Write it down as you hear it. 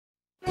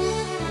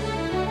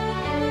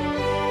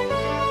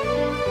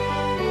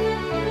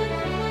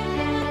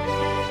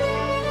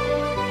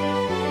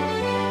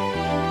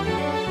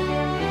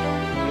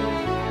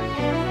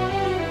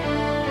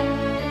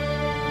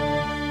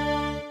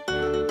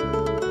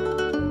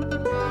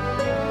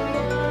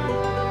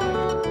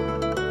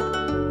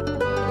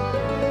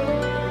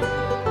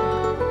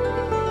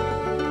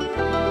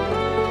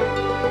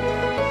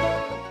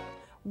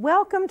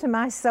Welcome to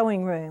my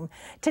sewing room.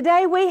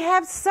 Today we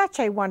have such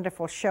a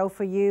wonderful show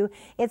for you.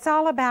 It's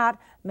all about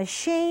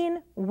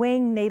machine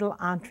wing needle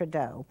entree.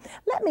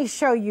 Let me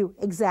show you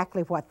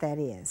exactly what that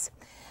is.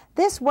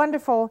 This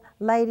wonderful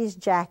lady's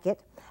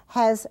jacket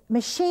has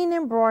machine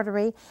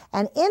embroidery,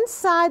 and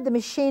inside the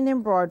machine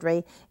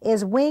embroidery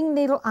is wing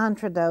needle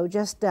entree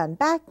just done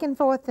back and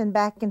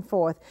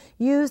forth,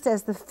 used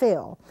as the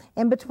fill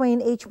in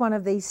between each one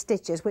of these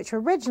stitches, which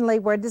originally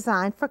were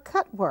designed for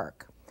cut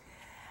work.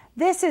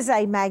 This is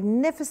a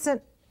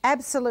magnificent,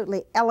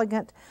 absolutely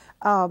elegant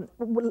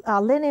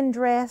linen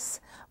dress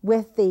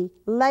with the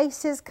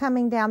laces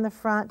coming down the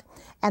front,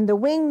 and the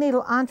wing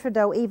needle entree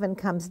even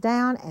comes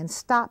down and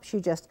stops. You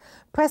just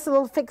press a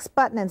little fixed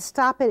button and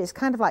stop it. It's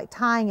kind of like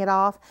tying it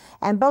off,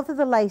 and both of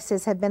the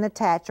laces have been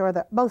attached,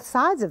 or both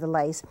sides of the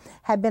lace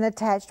have been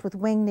attached with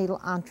wing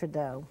needle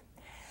entree.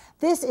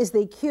 This is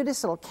the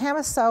cutest little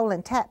camisole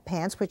and tap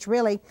pants, which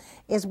really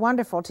is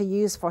wonderful to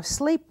use for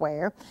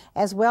sleepwear,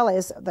 as well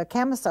as the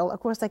camisole.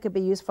 Of course, they could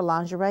be used for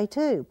lingerie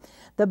too.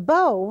 The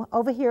bow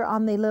over here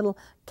on the little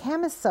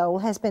camisole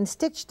has been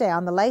stitched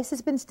down. The lace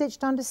has been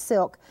stitched onto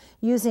silk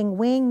using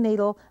wing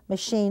needle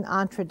machine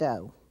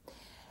entree.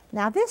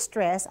 Now this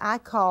dress I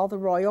call the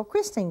Royal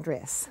Christening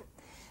dress.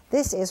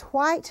 This is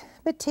white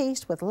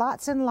batiste with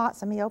lots and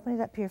lots, let me open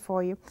it up here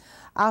for you,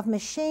 of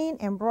machine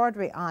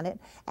embroidery on it.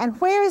 And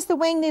where is the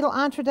wing needle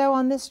entree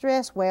on this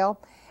dress?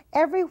 Well,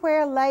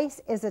 everywhere lace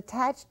is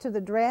attached to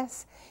the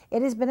dress,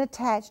 it has been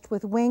attached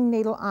with wing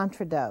needle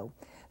entree.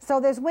 So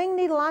there's wing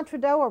needle entree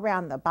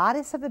around the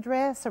bodice of the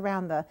dress,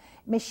 around the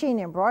machine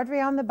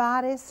embroidery on the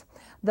bodice.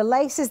 The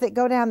laces that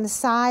go down the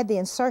side, the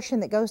insertion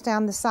that goes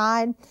down the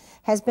side,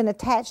 has been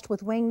attached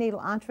with wing needle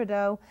entree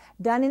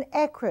done in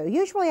ecru.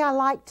 Usually I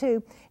like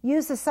to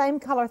use the same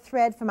color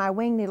thread for my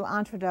wing needle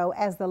entree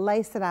as the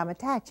lace that I'm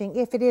attaching,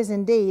 if it is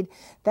indeed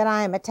that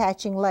I am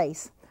attaching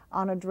lace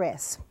on a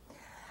dress.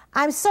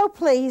 I'm so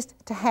pleased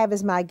to have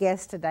as my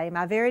guest today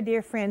my very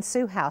dear friend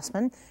Sue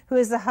Hausmann, who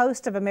is the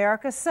host of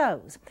America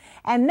Sews.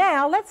 And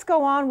now let's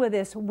go on with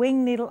this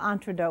wing needle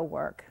entree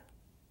work.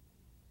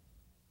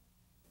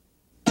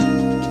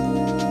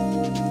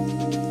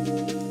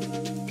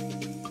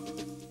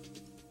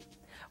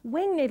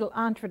 Wing needle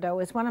entree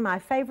is one of my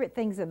favorite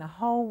things in the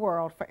whole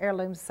world for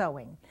heirloom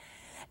sewing.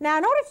 Now,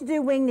 in order to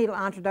do wing needle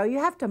entree, you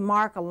have to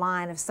mark a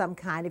line of some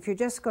kind if you're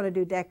just going to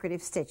do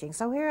decorative stitching.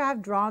 So here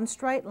I've drawn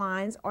straight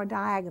lines or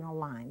diagonal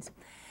lines.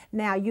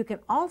 Now, you can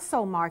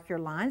also mark your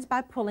lines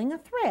by pulling a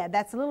thread.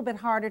 That's a little bit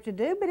harder to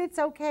do, but it's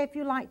okay if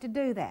you like to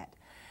do that.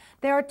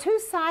 There are two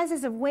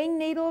sizes of wing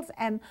needles,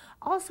 and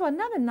also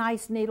another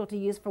nice needle to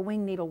use for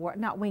wing needle work,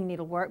 not wing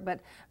needle work, but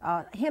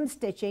hem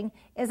stitching,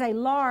 is a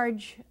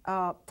large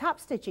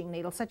top stitching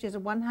needle, such as a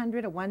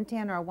 100, a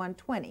 110, or a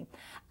 120.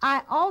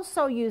 I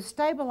also use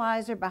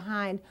stabilizer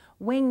behind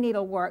wing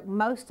needle work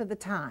most of the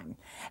time.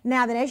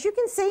 Now then, as you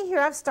can see here,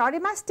 I've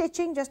started my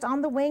stitching just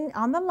on the wing,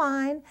 on the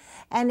line,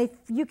 and if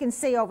you can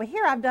see over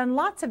here, I've done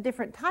lots of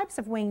different types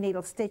of wing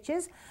needle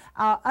stitches,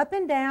 up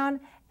and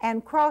down,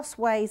 and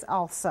crossways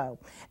also.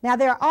 Now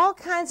there are all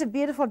kinds of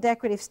beautiful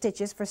decorative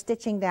stitches for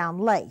stitching down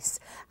lace.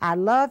 I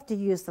love to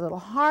use the little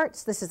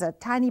hearts. This is a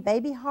tiny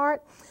baby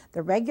heart,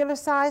 the regular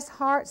sized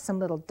heart, some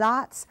little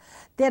dots.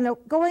 Then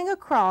going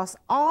across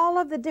all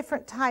of the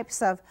different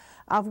types of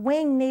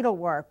wing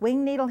needlework,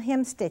 wing needle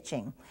hem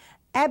stitching.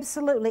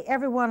 Absolutely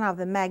every one of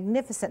them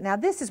magnificent. Now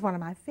this is one of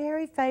my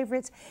very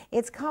favorites.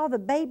 It's called the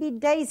Baby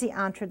Daisy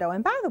entree.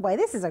 And by the way,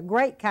 this is a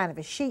great kind of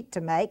a sheet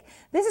to make.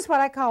 This is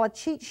what I call a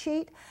cheat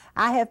sheet.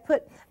 I have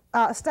put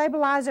a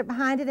stabilizer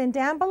behind it, and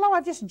down below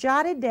I've just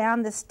jotted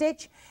down the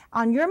stitch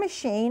on your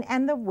machine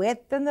and the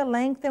width and the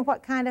length and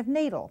what kind of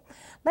needle.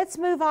 Let's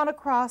move on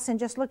across and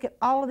just look at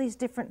all of these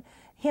different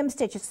hem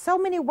stitches. So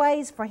many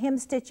ways for hem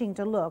stitching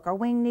to look, or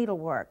wing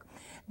needlework.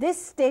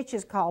 This stitch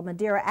is called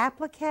Madeira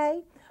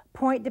applique,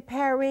 point de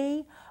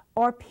Paris,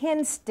 or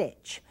pin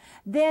stitch.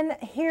 Then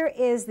here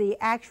is the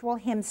actual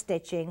hem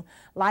stitching,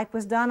 like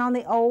was done on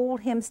the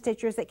old hem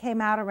stitchers that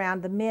came out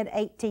around the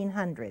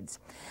mid-1800s.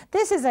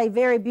 This is a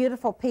very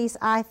beautiful piece,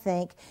 I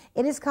think.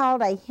 It is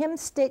called a hem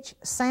stitch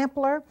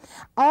sampler.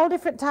 All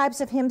different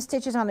types of hem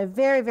stitches on a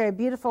very, very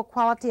beautiful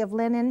quality of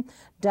linen,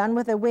 done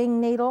with a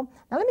wing needle.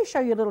 Now let me show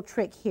you a little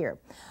trick here.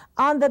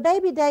 On the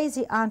Baby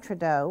Daisy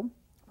entree,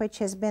 which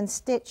has been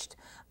stitched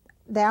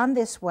down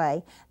this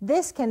way,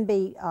 this can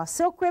be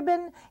silk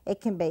ribbon, it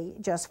can be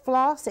just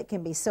floss, it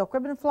can be silk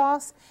ribbon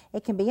floss,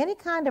 it can be any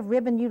kind of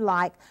ribbon you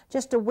like,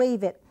 just to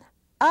weave it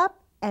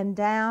up and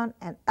down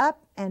and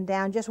up and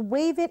down. Just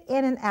weave it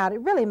in and out.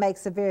 It really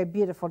makes a very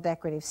beautiful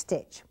decorative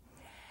stitch.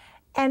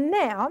 And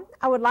now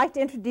I would like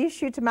to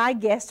introduce you to my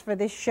guest for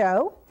this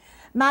show,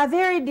 my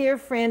very dear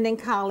friend and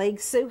colleague,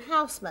 Sue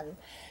Hausmann.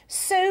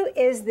 Sue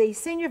is the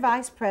Senior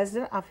Vice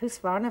President of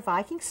Husqvarna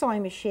Viking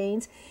Sewing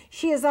Machines.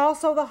 She is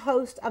also the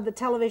host of the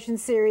television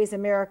series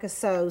America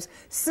Sews.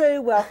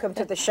 Sue, welcome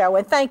to the show,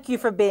 and thank you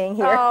for being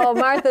here. Oh,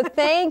 Martha,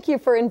 thank you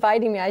for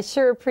inviting me. I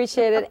sure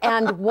appreciate it.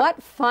 And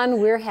what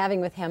fun we're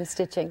having with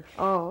hemstitching.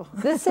 Oh.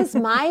 This is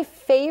my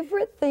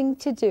favorite thing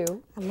to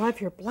do. I love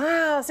your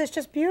blouse. It's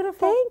just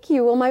beautiful. Thank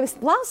you. Well, my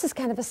blouse is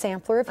kind of a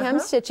sampler of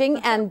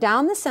hemstitching, and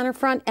down the center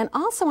front and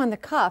also on the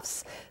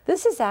cuffs,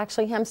 this is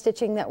actually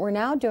hemstitching that we're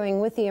now doing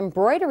with the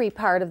embroidery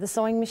part of the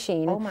sewing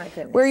machine. Oh my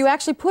goodness. Where you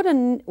actually put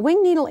a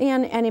wing needle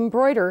in and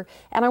embroider.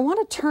 And I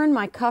want to turn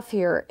my cuff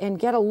here and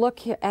get a look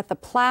at the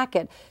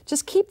placket.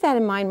 Just keep that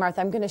in mind,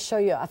 Martha. I'm going to show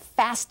you a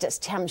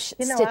fastest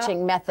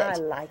stitching method. I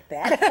like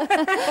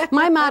that.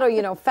 My motto,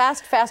 you know,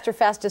 fast, faster,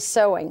 fastest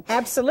sewing.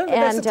 Absolutely.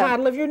 And, that's the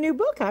title of your new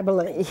book, I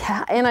believe.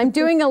 Yeah, and I'm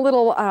doing a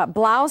little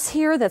blouse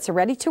here that's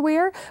ready to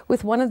wear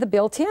with one of the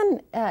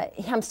built-in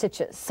hem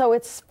stitches. So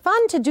it's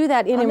fun to do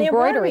that in On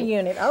embroidery. The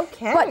embroidery unit,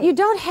 okay. But you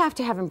don't have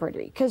to have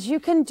embroidery, because you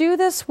can do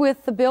this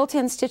with the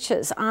built-in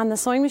stitches on the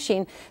sewing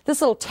machine.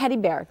 This little teddy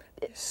bear,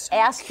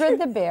 Astrid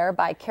the Bear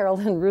by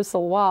Carolyn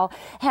Russell Wall,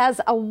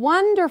 has a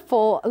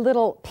wonderful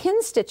little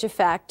pin stitch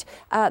effect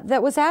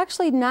that was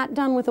actually not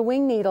done with a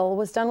wing needle,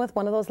 was done with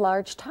one of those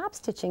large top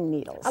stitching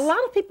needles. A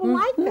lot of people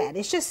like that.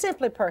 It's just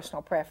simply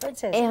personal preference,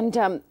 isn't it?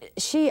 And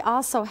she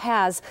also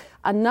has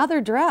another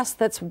dress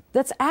that's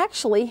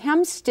actually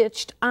hem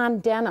stitched on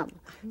denim.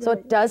 So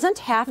it doesn't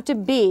have to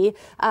be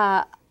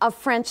a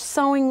French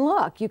sewing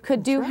look. You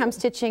could do hem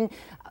stitching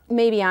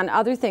maybe on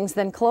other things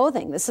than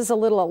clothing. This is a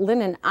little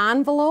linen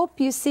envelope,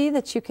 you see,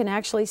 that you can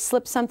actually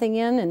slip something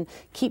in and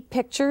keep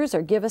pictures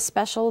or give a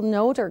special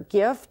note or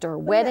gift or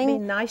wedding.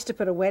 It'd be nice to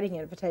put a wedding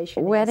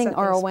invitation wedding in,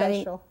 or a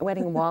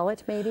wedding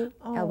wallet, maybe,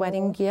 a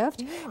wedding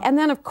gift. Yeah. And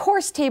then, of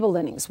course, table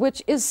linings,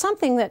 which is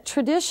something that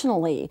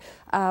traditionally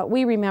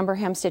we remember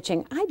hem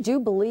stitching. I do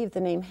believe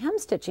the name hem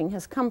stitching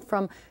has come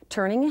from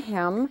turning a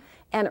hem,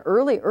 and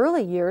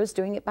early years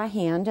doing it by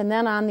hand, and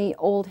then on the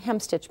old hem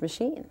stitch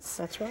machines.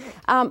 That's right.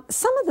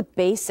 Some of the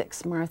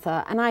basics,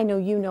 Martha, and I know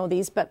you know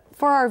these, but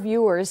for our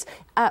viewers,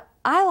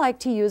 I like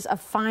to use a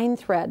fine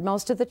thread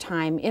most of the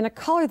time in a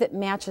color that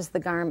matches the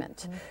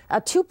garment. A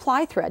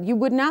 2-ply thread. You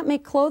would not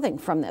make clothing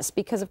from this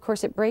because, of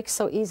course, it breaks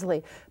so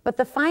easily. But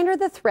the finer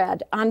the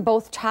thread on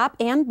both top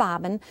and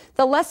bobbin,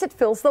 the less it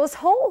fills those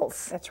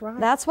holes. That's right.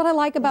 That's what I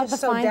like about the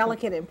so fine.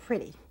 delicate and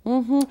pretty.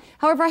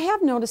 However, I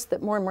have noticed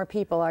that more and more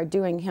people are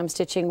doing hem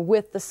stitching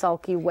with the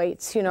sulky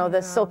weights, you know,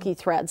 the silky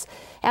threads.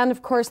 And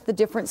of course, the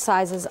different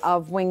sizes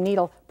of wing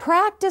needle.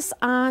 Practice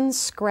on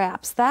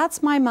scraps.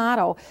 That's my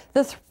motto.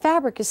 The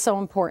fabric is so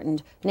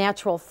important.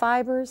 Natural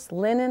fibers,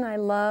 linen I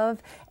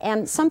love,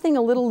 and something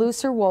a little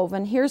looser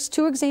woven. Here's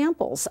 2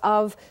 examples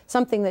of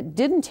something that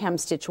didn't hem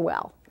stitch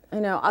well. You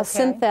know, a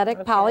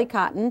synthetic poly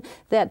cotton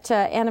that,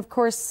 and of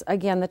course,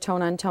 again, the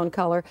tone-on-tone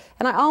color.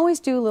 And I always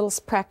do little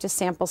practice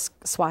sample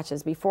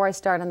swatches before I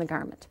start on the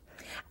garment.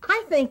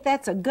 I think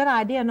that's a good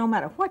idea no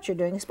matter what you're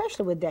doing,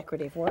 especially with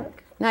decorative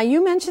work. Now,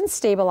 you mentioned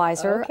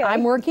stabilizer. Okay.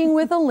 I'm working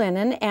with a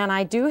linen, and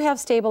I do have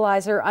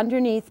stabilizer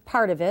underneath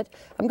part of it.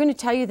 I'm going to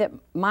tell you that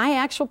my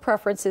actual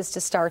preference is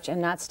to starch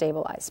and not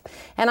stabilize.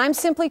 And I'm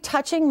simply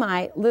touching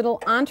my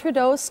little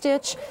entre-deux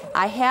stitch.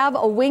 I have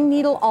a wing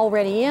needle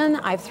already in.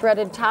 I've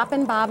threaded top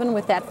and bobbin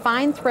with that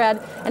fine thread,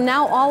 and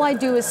now all I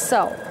do is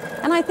sew.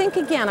 And I think,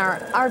 again,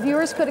 our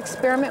viewers could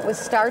experiment with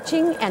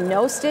starching and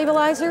no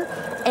stabilizer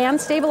and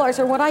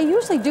stabilizer. What I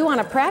usually do on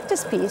a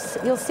practice piece,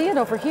 you'll see it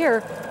over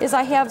here, is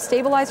I have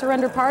stabilizer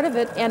under part of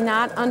it and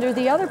not under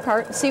the other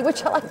part. See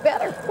which I like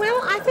better.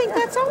 Well, I think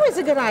that's always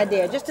a good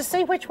idea, just to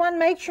see which one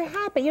makes you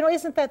happy. You know,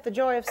 isn't that the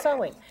joy of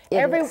sewing?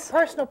 Every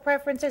personal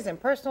preferences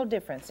and personal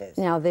differences.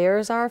 Now,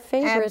 there's our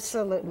favorite.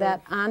 Absolutely.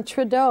 That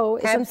entre-deux.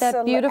 Isn't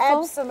that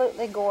beautiful?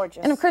 Absolutely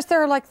gorgeous. And of course,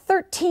 there are like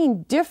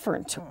 13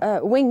 different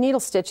wing needle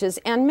stitches,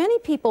 and many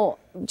people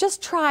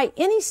just try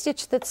any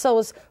stitch that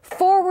sews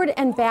forward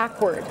and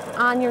backward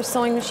on your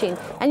sewing machine.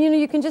 And you know,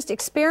 you can just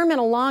experiment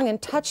along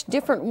and touch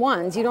different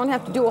ones. You don't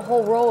have to do a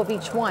whole row of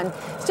each one.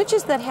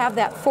 Stitches that have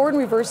that forward and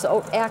reverse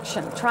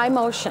action, try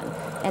motion,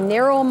 and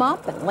narrow them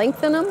up and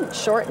lengthen them and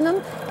shorten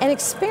them, and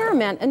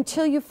experiment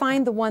until you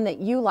find the one that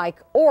you like,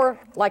 or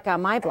like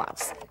on my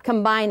blouse,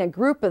 combine a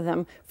group of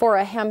them for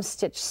a hem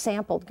stitch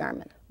sampled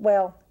garment.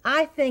 Well,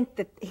 I think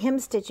that hem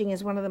stitching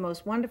is one of the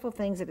most wonderful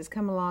things that has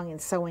come along in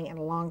sewing in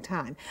a long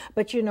time.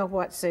 But you know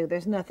what, Sue?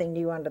 There's nothing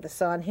new under the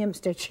sun. Hem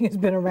stitching has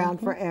been around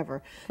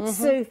forever.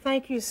 Sue,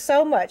 thank you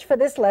so much for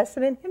this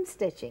lesson in hem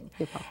stitching.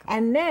 You're welcome.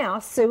 And now,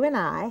 Sue and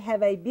I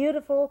have a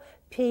beautiful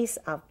piece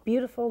of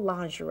beautiful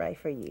lingerie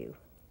for you.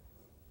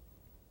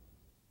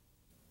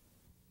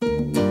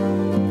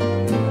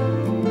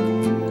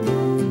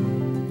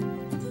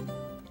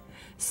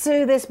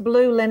 Sue, this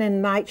blue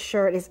linen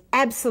nightshirt is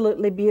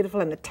absolutely beautiful,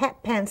 and the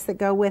tap pants that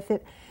go with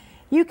it.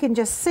 You can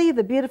just see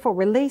the beautiful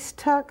release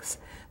tucks,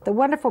 the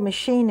wonderful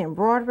machine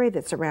embroidery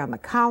that's around the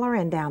collar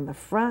and down the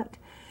front.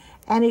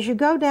 And as you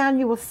go down,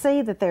 you will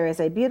see that there is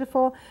a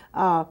beautiful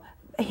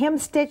hem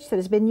stitch that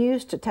has been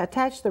used to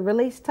attach the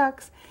release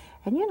tucks.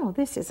 And you know,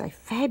 this is a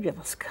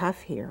fabulous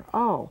cuff here.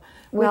 Oh,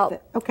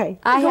 well, okay.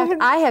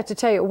 I have to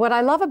tell you, what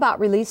I love about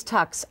release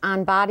tucks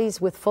on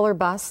bodies with fuller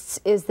busts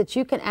is that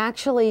you can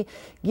actually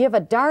give a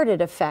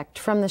darted effect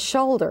from the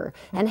shoulder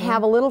and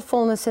have a little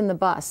fullness in the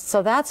bust.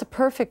 So that's a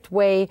perfect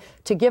way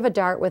to give a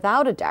dart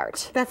without a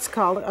dart. That's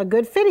called a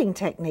good fitting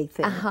technique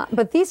then.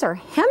 But these are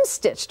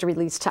hem-stitched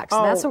release tucks.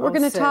 So that's what we're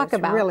going to talk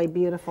about. Really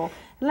beautiful.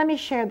 And let me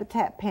share the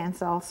tap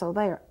pants also.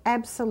 They are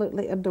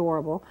absolutely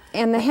adorable.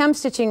 And the hem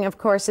stitching, of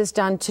course, is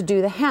done to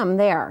do the hem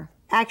there.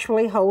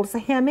 Actually holds the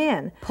hem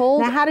in.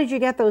 Pulled, now, how did you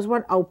get those?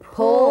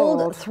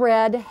 Pulled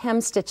thread hem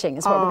stitching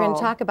is what we're going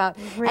to talk about.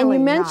 Really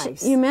and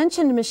you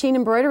mentioned machine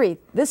embroidery.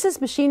 This is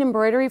machine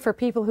embroidery for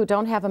people who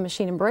don't have a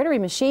machine embroidery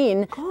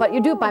machine, but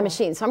you do it by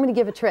machine. So I'm going to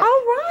give a trick.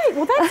 Oh, right.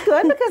 Well, that's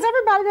good because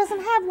everybody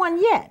doesn't have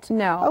one yet.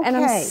 No. Okay. And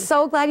I'm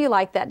so glad you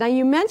like that. Now,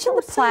 you mentioned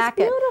the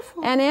placket.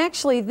 Beautiful. And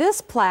actually,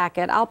 this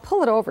placket, I'll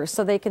pull it over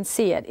so they can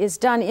see it, is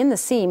done in the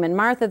seam. And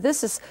Martha,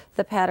 this is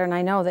the pattern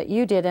I know that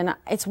you did. And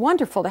it's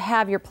wonderful to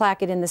have your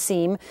placket in the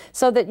seam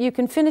so that you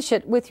can finish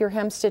it with your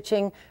hem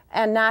stitching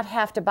and not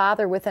have to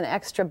bother with an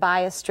extra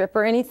bias strip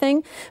or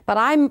anything. But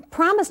I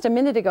promised a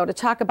minute ago to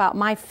talk about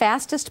my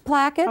fastest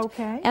placket.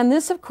 Okay. And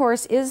this, of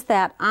course, is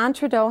that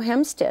entre-deux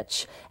hem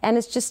stitch. And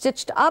it's just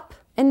stitched up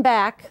and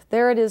back.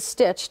 There it is,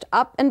 stitched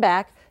up and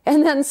back,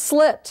 and then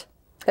slit.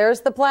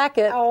 There's the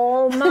placket.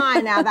 Oh my!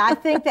 Now I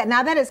think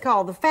that is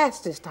called the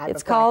fastest type of placket.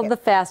 It's called the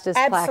fastest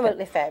placket.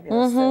 Absolutely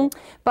fabulous.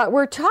 But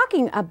we're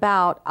talking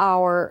about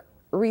our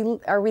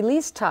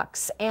release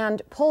tucks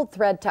and pulled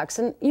thread tucks.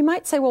 And you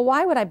might say, well,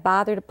 why would I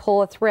bother to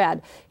pull a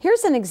thread?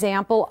 Here's an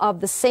example of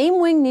the same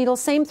wing needle,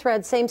 same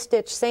thread, same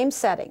stitch, same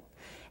setting.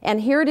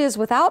 And here it is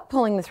without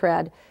pulling the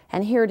thread,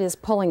 and here it is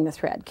pulling the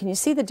thread. Can you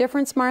see the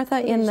difference,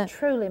 Martha? It's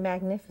truly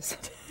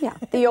magnificent. Yeah,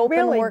 the open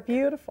really work.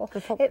 Beautiful.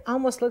 It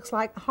almost looks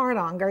like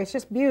hard-on, Gary. It's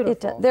just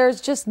beautiful.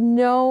 There's just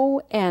no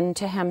end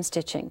to hem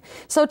stitching.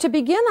 So to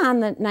begin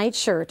on the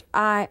nightshirt,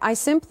 I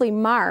simply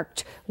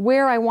marked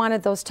where I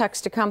wanted those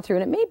tucks to come through,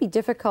 and it may be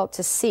difficult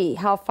to see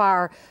how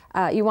far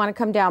you want to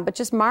come down, but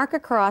just mark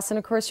across, and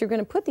of course you're going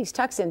to put these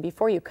tucks in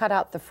before you cut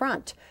out the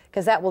front,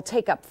 because that will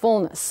take up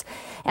fullness.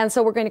 And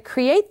so we're going to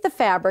create the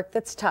fabric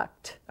that's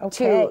tucked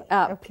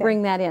to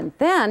bring that in.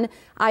 Then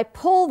I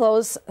pull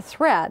those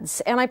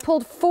threads, and I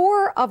pulled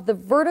 4 of the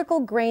vertical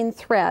grain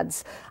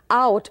threads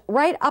out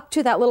right up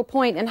to that little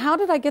point. And how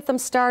did I get them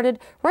started?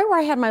 Right where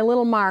I had my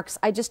little marks,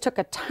 I just took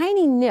a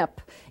tiny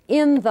nip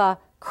in the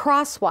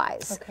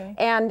crosswise,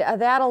 and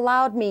that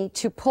allowed me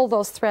to pull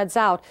those threads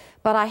out.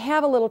 But I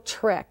have a little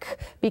trick,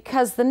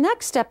 because the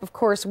next step, of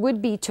course,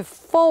 would be to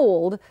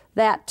fold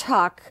that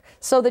tuck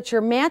so that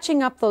you're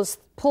matching up those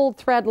pulled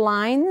thread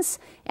lines,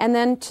 and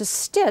then to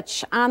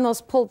stitch on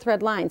those pulled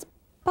thread lines.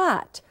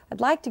 But I'd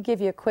like to give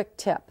you a quick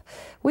tip.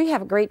 We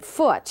have a great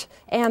foot,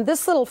 and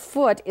this little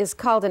foot is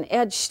called an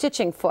edge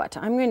stitching foot.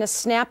 I'm going to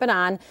snap it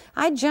on.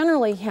 I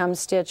generally hem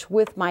stitch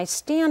with my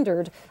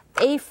standard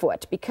A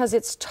foot because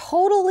it's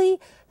totally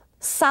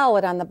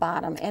solid on the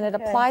bottom, and it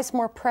applies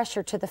more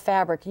pressure to the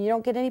fabric, and you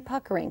don't get any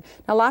puckering.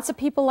 Now, lots of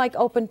people like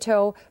open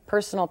toe,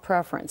 personal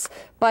preference.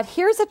 But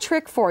here's a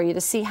trick for you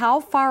to see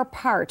how far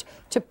apart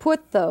to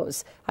put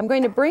those. I'm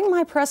going to bring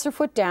my presser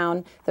foot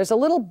down. There's a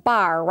little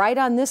bar right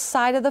on this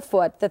side of the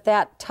foot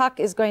that tuck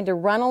is going to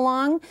run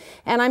along,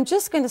 and I'm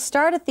just going to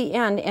start at the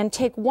end and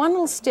take one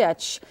little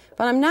stitch,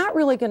 but I'm not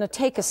really going to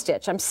take a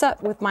stitch. I'm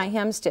set with my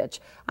hem stitch.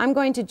 I'm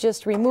going to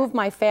just remove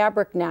my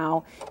fabric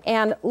now,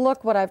 and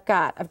look what I've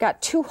got. I've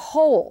got 2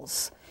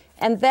 holes,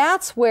 and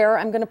that's where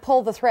I'm going to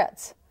pull the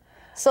threads.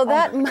 So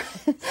that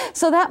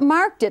so that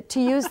marked it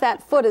to use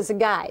that foot as a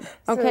guide.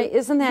 Okay, so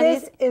isn't that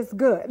easy? This is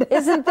good.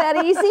 Isn't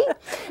that easy?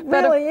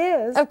 Really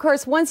is. Of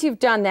course, once you've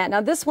done that,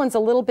 now this one's a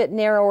little bit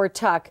narrower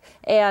tuck,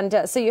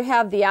 and so you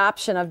have the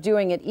option of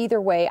doing it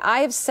either way. I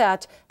have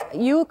set,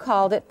 you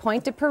called it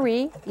Point de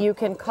Paris. You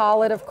can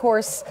call it, of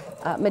course,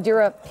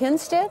 Madeira pin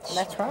stitch.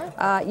 That's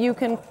right. You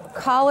can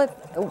call it,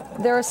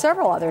 there are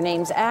several other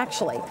names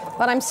actually,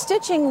 but I'm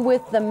stitching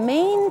with the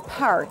main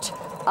part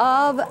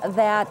of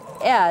that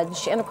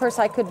edge, and of course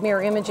I could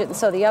mirror image it and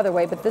sew the other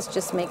way, but this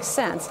just makes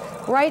sense,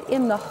 right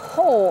in the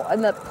hole,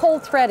 in the pull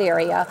thread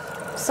area,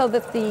 so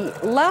that the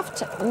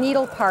left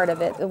needle part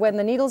of it, when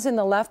the needle's in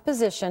the left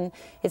position,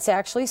 it's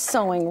actually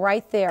sewing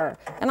right there.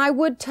 And I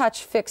would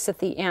touch fix at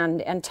the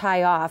end and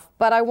tie off,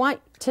 but I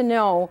want to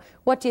know,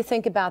 what do you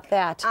think about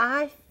that?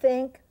 I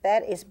think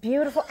that is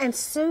beautiful. And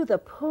Sue, the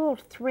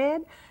pulled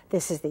thread,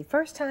 this is the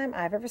first time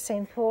I've ever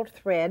seen pulled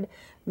thread,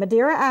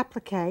 Madeira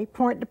applique,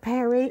 Point de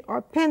Paris,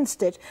 or pin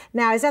stitch.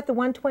 Now, is that the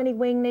 120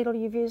 wing needle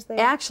you've used there?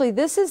 Actually,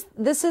 this is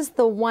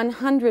the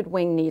 100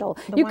 wing needle.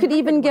 You could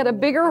even get a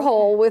bigger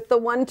hole with the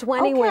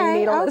 120 wing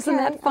needle. Isn't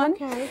that fun?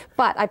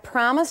 But I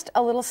promised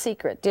a little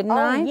secret, didn't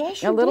I?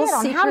 Yes, you did,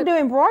 on how to do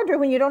embroidery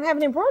when you don't have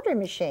an embroidery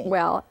machine.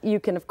 Well, you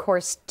can, of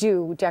course,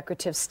 do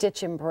decorative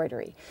stitch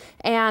embroidery.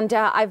 And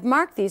I've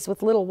marked these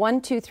with little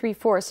 1, 2, 3,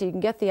 4 so you can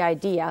get the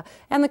idea.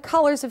 And the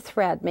colors of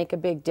thread make a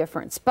big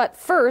difference. But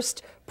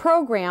first,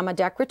 program a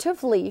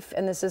decorative leaf,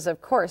 and this is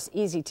of course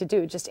easy to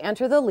do. Just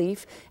enter the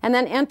leaf and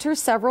then enter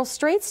several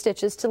straight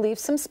stitches to leave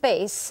some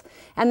space,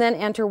 and then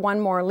enter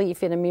one more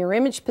leaf in a mirror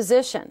image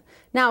position.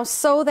 Now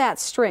sew that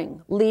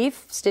string.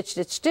 Leaf, stitch,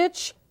 stitch,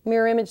 stitch,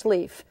 mirror image,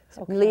 leaf.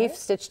 Okay. Leaf,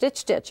 stitch, stitch,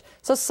 stitch.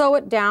 So sew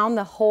it down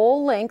the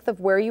whole length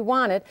of where you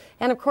want it.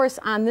 And of course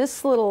on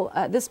this little,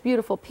 this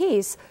beautiful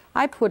piece,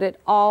 I put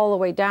it all the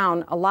way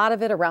down, a lot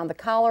of it around the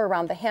collar,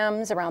 around the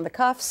hems, around the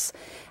cuffs.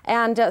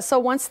 And so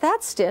once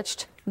that's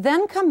stitched,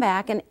 then come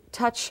back and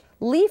touch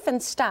leaf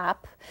and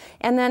stop,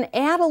 and then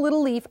add a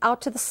little leaf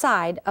out to the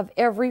side of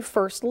every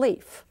first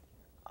leaf.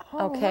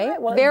 Okay,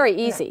 right. Well, very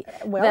easy.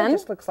 Well, then, it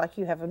just looks like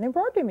you have an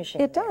embroidery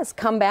machine. It does.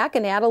 Come back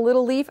and add a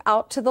little leaf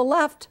out to the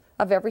left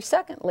of every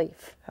second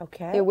leaf.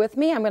 Okay. You with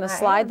me? I'm going to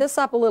slide this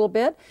up a little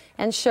bit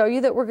and show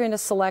you that we're going to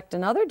select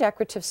another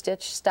decorative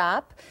stitch,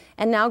 stop,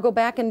 and now go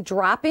back and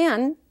drop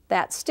in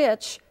that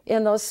stitch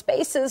in those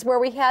spaces where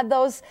we had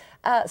those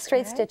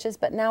straight stitches,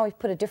 but now we've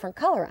put a different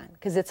color on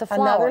because it's a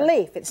flower. Another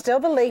leaf. It's still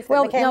the leaf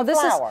that became a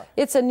flower.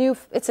 It's a new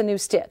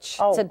stitch.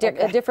 Oh, it's a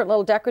different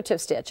little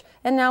decorative stitch.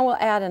 And now we'll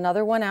add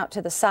another one out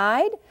to the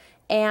side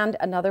and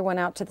another one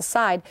out to the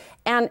side.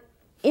 And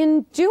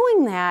in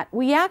doing that,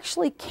 we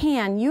actually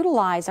can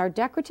utilize our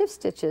decorative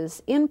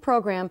stitches in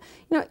program.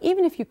 You know,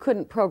 even if you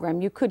couldn't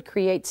program, you could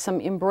create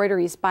some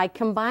embroideries by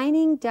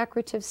combining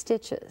decorative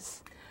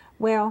stitches.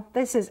 Well,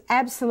 this is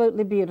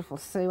absolutely beautiful,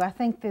 Sue. I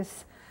think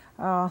this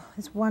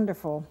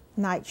wonderful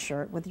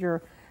nightshirt with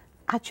your,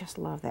 I just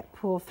love that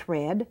pull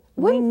thread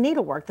wing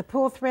needlework, the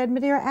pull thread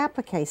Madeira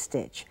applique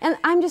stitch. And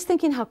I'm just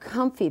thinking how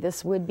comfy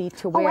this would be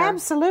to wear. Oh,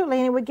 absolutely,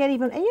 and it would get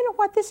even, and you know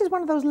what, this is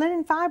one of those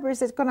linen fibers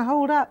that's going to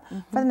hold up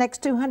for the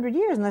next 200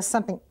 years unless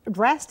something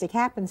drastic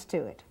happens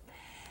to it.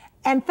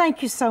 And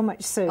thank you so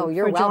much, Sue,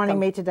 for joining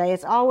me today.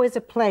 It's always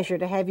a pleasure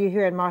to have you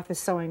here in Martha's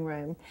Sewing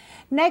Room.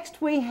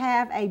 Next, we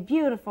have a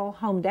beautiful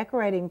home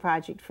decorating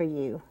project for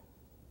you.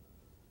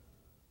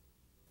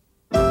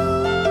 I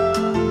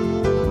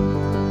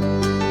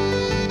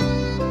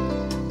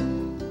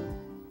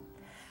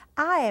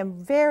am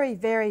very,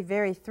 very,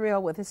 very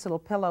thrilled with this little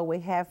pillow we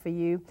have for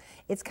you.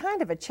 It's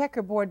kind of a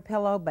checkerboard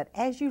pillow, but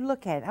as you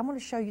look at it, I want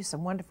to show you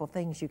some wonderful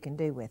things you can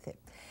do with it.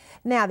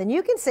 Now, then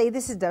you can see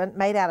this is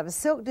made out of a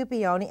silk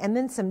dupioni and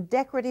then some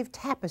decorative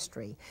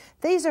tapestry.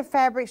 These are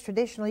fabrics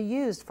traditionally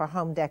used for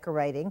home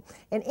decorating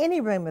in any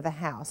room of the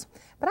house.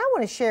 But I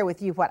want to share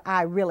with you what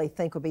I really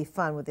think would be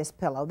fun with this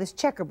pillow, this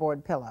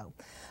checkerboard pillow.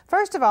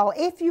 First of all,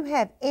 if you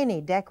have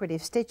any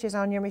decorative stitches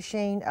on your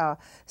machine,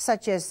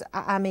 such as,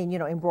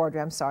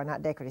 embroidery, I'm sorry,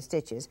 not decorative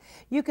stitches,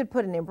 you could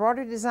put an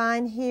embroidery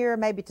design here,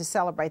 maybe to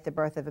celebrate the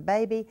birth of a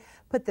baby,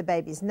 put the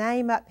baby's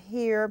name up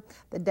here,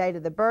 the date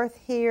of the birth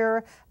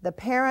here, the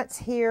parents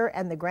here,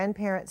 and the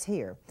grandparents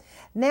here.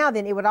 Now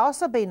then, it would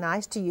also be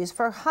nice to use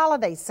for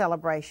holiday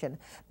celebration,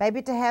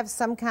 maybe to have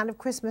some kind of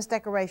Christmas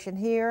decoration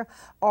here,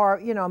 or,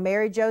 you know,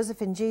 Mary,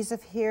 Joseph, and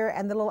Jesus here,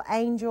 and the little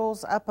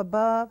angels up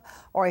above,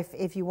 or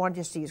if you want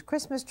just to use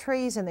Christmas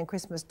trees and then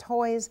Christmas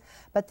toys.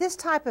 But this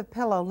type of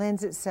pillow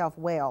lends itself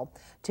well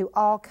to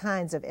all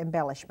kinds of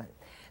embellishment.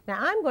 Now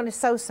I'm going to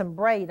sew some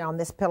braid on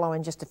this pillow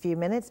in just a few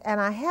minutes, and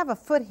I have a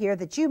foot here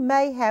that you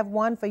may have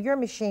one for your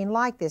machine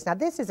like this. Now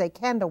this is a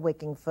candle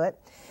wicking foot,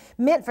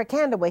 meant for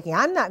candle wicking.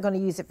 I'm not going to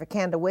use it for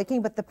candle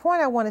wicking, but the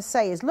point I want to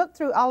say is look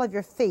through all of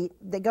your feet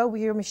that go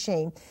with your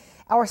machine,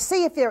 or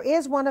see if there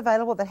is one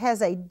available that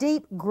has a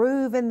deep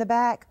groove in the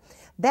back.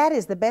 That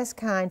is the best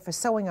kind for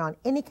sewing on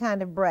any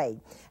kind of braid.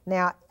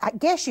 Now, I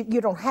guess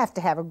you don't have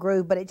to have a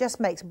groove, but it just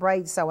makes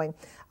braid sewing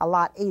a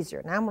lot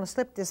easier. Now I'm going to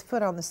slip this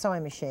foot on the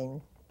sewing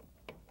machine,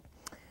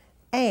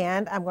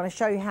 and I'm going to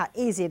show you how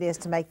easy it is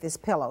to make this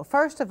pillow.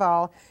 First of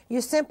all,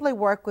 you simply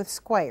work with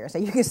squares.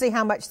 Now you can see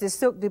how much this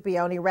silk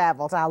dupioni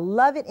ravels. I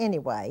love it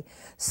anyway.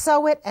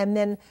 Sew it and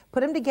then put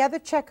them together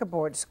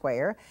checkerboard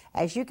square.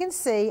 As you can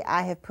see,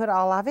 I have put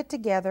all of it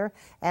together,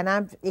 and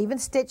I've even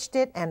stitched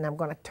it, and I'm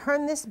going to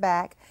turn this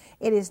back.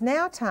 It is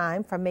now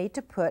time for me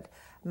to put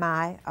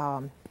my,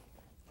 I'm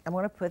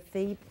going to put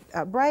the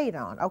braid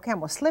on. Okay, I'm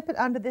going to slip it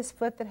under this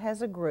foot that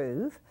has a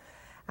groove.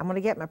 I'm going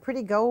to get my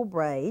pretty gold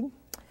braid.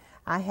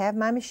 I have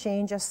my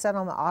machine just set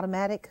on the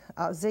automatic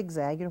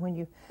zigzag, you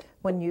know,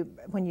 when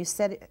you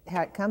set it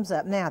how it comes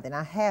up. Now then,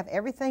 I have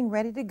everything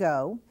ready to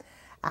go.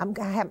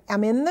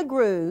 I'm in the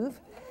groove,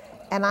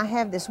 and I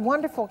have this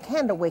wonderful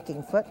candle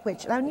wicking foot,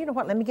 which, you know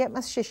what, let me get my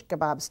shish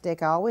kebab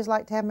stick. I always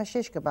like to have my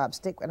shish kebab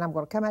stick, and I'm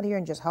going to come out here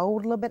and just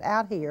hold a little bit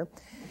out here,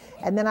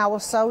 and then I will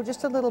sew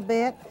just a little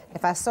bit.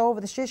 If I sew over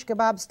the shish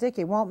kebab stick,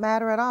 it won't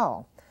matter at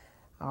all.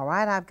 All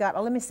right, I've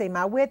got, let me see,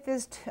 my width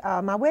is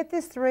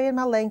 3 and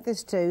my length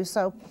is 2,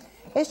 so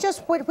it's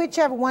just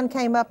whichever one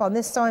came up on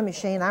this sewing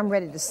machine I'm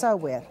ready to sew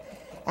with.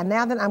 And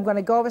now then I'm going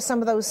to go over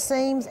some of those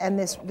seams, and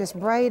this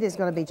braid is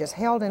going to be just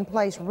held in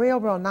place real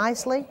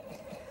nicely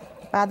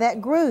by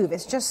that groove.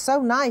 It's just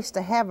so nice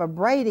to have a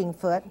braiding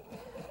foot.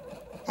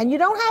 And you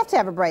don't have to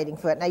have a braiding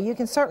foot. Now you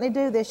can certainly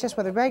do this just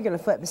with a regular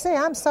foot, but see,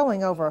 I'm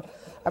sewing over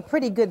a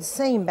pretty good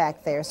seam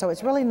back there, so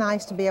it's really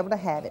nice to be able to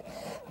have it.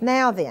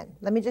 Now then,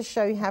 let me just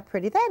show you how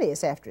pretty that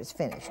is after it's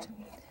finished.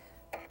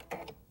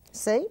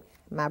 See,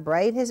 my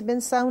braid has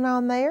been sewn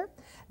on there.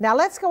 Now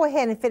let's go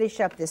ahead and finish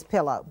up this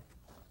pillow.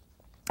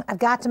 I've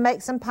got to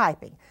make some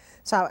piping.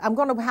 So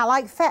I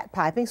like fat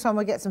piping, so I'm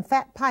going to get some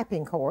fat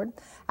piping cord.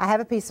 I have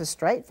a piece of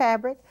straight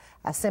fabric.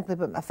 I simply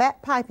put my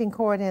fat piping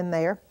cord in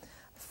there,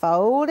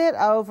 fold it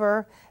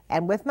over,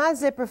 and with my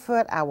zipper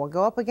foot, I will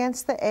go up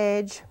against the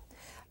edge,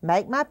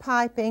 make my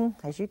piping.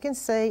 As you can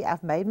see,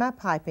 I've made my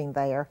piping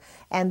there.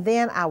 And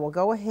then I will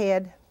go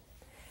ahead,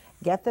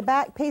 get the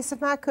back piece of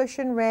my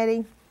cushion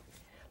ready.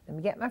 Let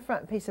me get my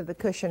front piece of the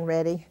cushion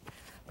ready.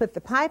 Put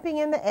the piping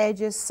in the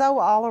edges, sew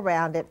all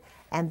around it,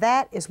 and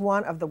that is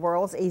one of the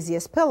world's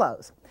easiest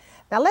pillows.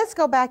 Now let's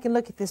go back and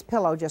look at this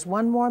pillow just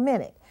one more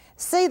minute.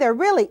 See, there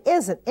really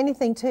isn't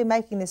anything to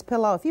making this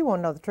pillow. If you want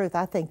to know the truth,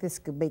 I think this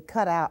could be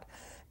cut out,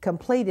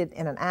 completed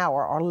in an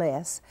hour or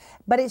less.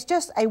 But it's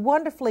just a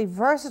wonderfully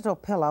versatile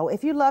pillow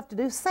if you love to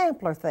do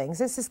sampler things.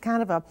 This is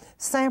kind of a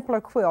sampler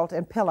quilt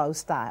and pillow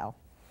style.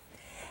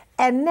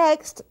 And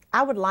next,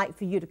 I would like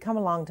for you to come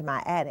along to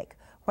my attic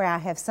where I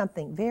have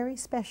something very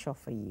special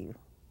for you.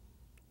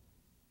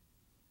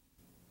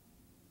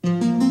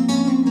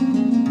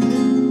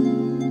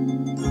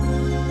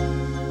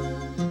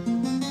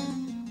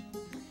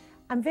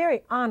 I'm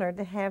very honored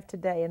to have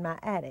today in my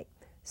attic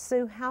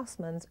Sue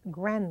Hausmann's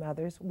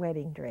grandmother's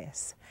wedding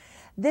dress.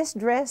 This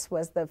dress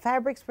the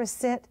fabrics were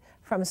sent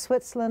from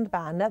Switzerland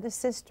by another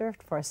sister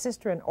for a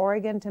sister in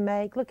Oregon to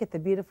make. Look at the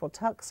beautiful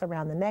tucks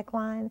around the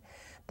neckline,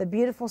 the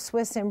beautiful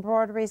Swiss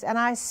embroideries, and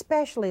I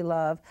especially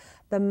love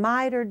the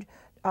mitered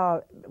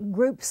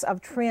groups of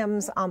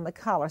trims on the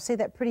collar. See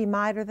that pretty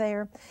miter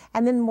there?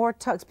 And then more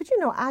tucks. But you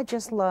know, I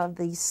just love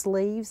these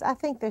sleeves. I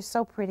think they're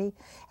so pretty.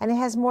 And it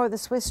has more of the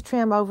Swiss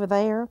trim over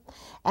there.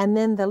 And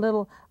then the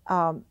little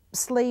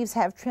sleeves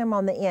have trim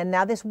on the end.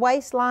 Now this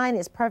waistline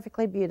is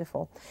perfectly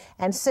beautiful.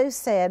 And Sue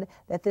said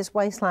that this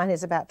waistline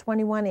is about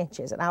 21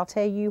 inches. And I'll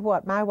tell you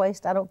what, my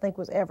waist I don't think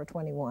was ever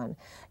 21.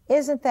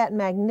 Isn't that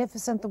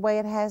magnificent the way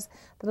it has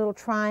the little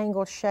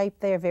triangle shape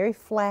there, very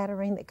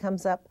flattering, that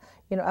comes up,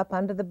 you know, up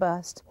under the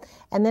bust.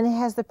 And then it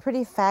has the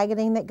pretty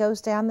faggoting that goes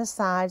down the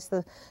sides.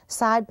 The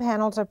side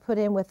panels are put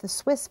in with the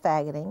Swiss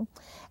faggoting.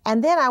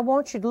 And then I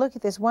want you to look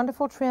at this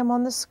wonderful trim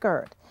on the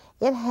skirt.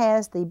 It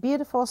has the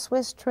beautiful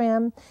Swiss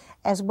trim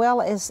as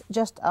well as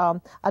just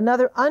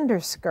another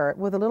underskirt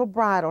with a little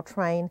bridle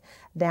train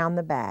down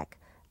the back.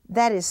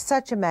 That is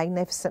such a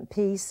magnificent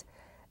piece,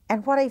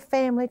 and what a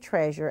family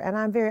treasure, and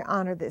I'm very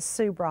honored that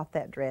Sue brought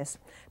that dress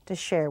to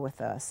share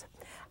with us.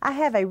 I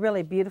have a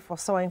really beautiful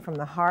Sewing from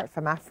the Heart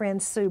from my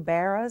friend Sue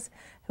Barras,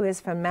 who is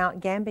from Mount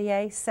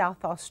Gambier,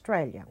 South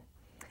Australia.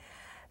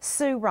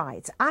 Sue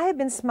writes, I have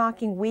been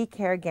smocking we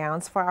care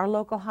gowns for our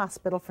local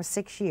hospital for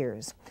 6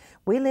 years.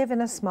 We live in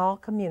a small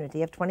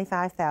community of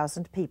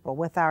 25,000 people,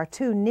 with our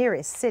two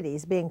nearest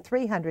cities being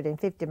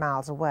 350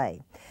 miles away.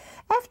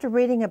 After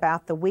reading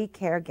about the we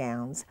care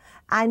gowns,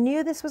 I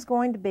knew this was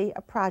going to be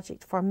a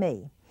project for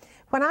me.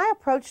 When I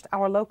approached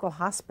our local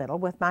hospital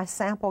with my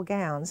sample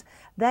gowns,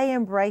 they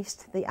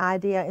embraced the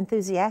idea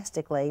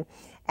enthusiastically,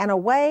 and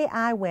away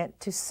I went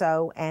to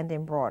sew and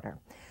embroider.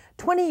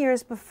 20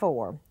 years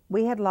before,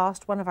 we had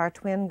lost one of our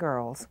twin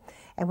girls,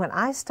 and when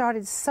I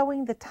started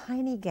sewing the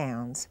tiny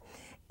gowns,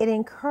 it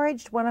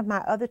encouraged one of my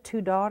other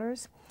two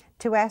daughters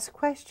to ask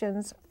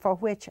questions for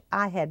which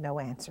I had no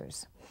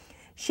answers.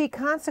 She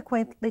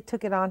consequently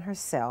took it on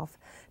herself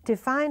to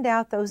find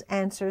out those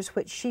answers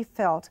which she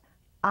felt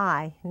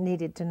I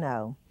needed to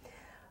know.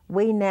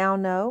 We now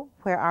know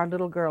where our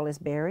little girl is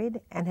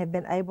buried and have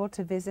been able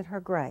to visit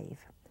her grave.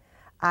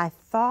 I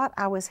thought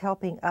I was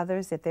helping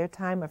others at their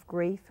time of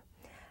grief.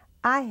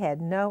 I had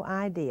no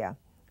idea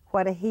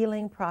what a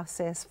healing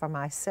process for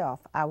myself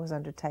I was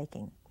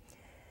undertaking.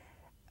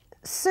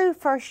 Sue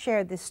first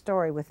shared this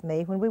story with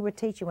me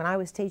when I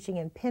was teaching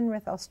in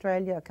Penrith,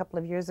 Australia a couple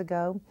of years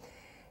ago.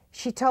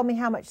 She told me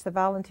how much the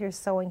volunteer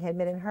sewing had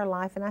meant in her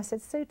life, and I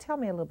said, Sue, tell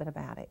me a little bit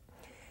about it.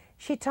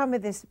 She told me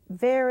this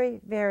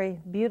very,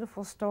 very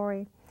beautiful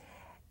story,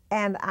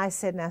 and I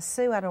said, now,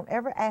 Sue, I don't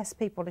ever ask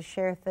people to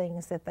share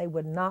things that they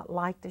would not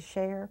like to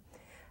share,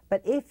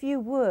 but if you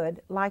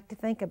would like to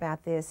think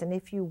about this, and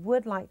if you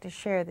would like to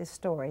share this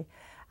story,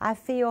 I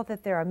feel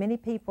that there are many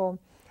people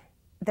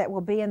that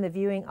will be in the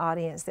viewing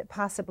audience that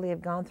possibly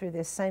have gone through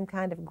this same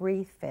kind of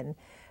grief and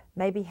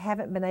maybe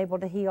haven't been able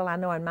to heal. I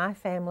know in my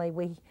family,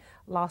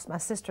 my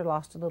sister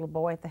lost a little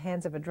boy at the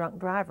hands of a drunk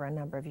driver a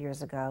number of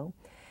years ago.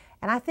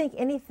 And I think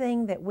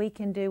anything that we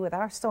can do with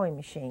our sewing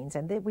machines,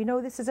 and we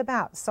know this is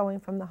about sewing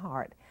from the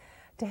heart,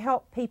 to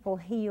help people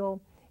heal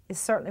is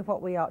certainly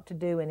what we ought to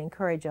do and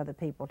encourage other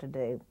people to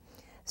do.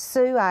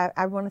 Sue,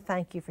 I want to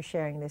thank you for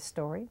sharing this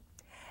story.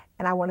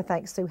 And I want to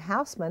thank Sue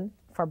Hausmann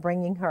for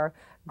bringing her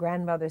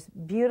grandmother's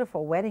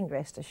beautiful wedding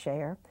dress to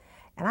share.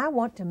 And I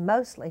want to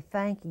mostly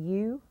thank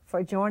you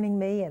for joining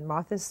me in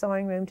Martha's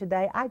Sewing Room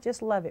today. I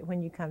just love it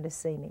when you come to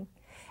see me.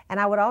 And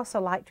I would also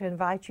like to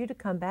invite you to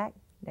come back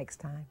next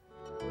time.